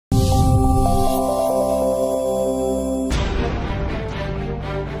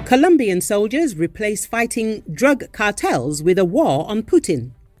Colombian soldiers replace fighting drug cartels with a war on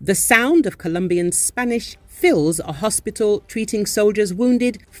Putin. The sound of Colombian Spanish fills a hospital treating soldiers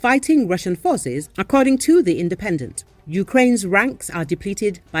wounded fighting Russian forces, according to the Independent. Ukraine's ranks are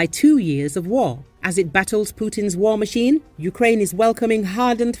depleted by 2 years of war. As it battles Putin's war machine, Ukraine is welcoming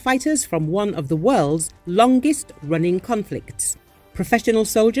hardened fighters from one of the world's longest-running conflicts. Professional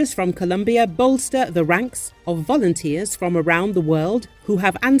soldiers from Colombia bolster the ranks of volunteers from around the world who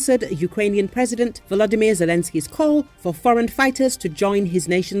have answered Ukrainian President Volodymyr Zelensky's call for foreign fighters to join his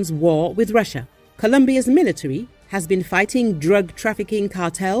nation's war with Russia. Colombia's military has been fighting drug-trafficking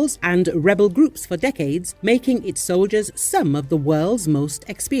cartels and rebel groups for decades, making its soldiers some of the world's most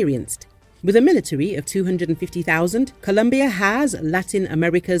experienced. With a military of 250,000, Colombia has Latin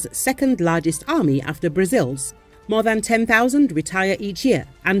America's second-largest army after Brazil's. More than 10,000 retire each year,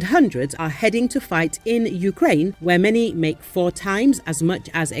 and hundreds are heading to fight in Ukraine, where many make 4 times as much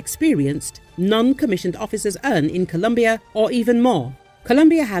as experienced non-commissioned officers earn in Colombia, or even more.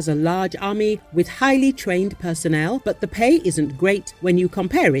 Colombia has a large army with highly trained personnel, but the pay isn't great when you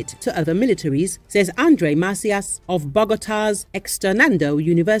compare it to other militaries, says André Macias of Bogotá's Externando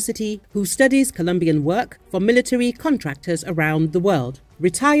University, who studies Colombian work for military contractors around the world.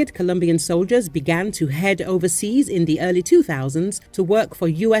 Retired Colombian soldiers began to head overseas in the early 2000s to work for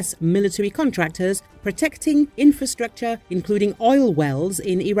US military contractors protecting infrastructure, including oil wells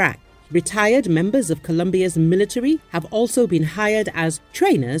in Iraq. Retired members of Colombia's military have also been hired as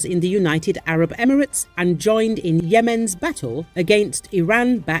trainers in the United Arab Emirates and joined in Yemen's battle against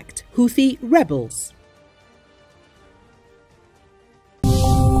Iran-backed Houthi rebels.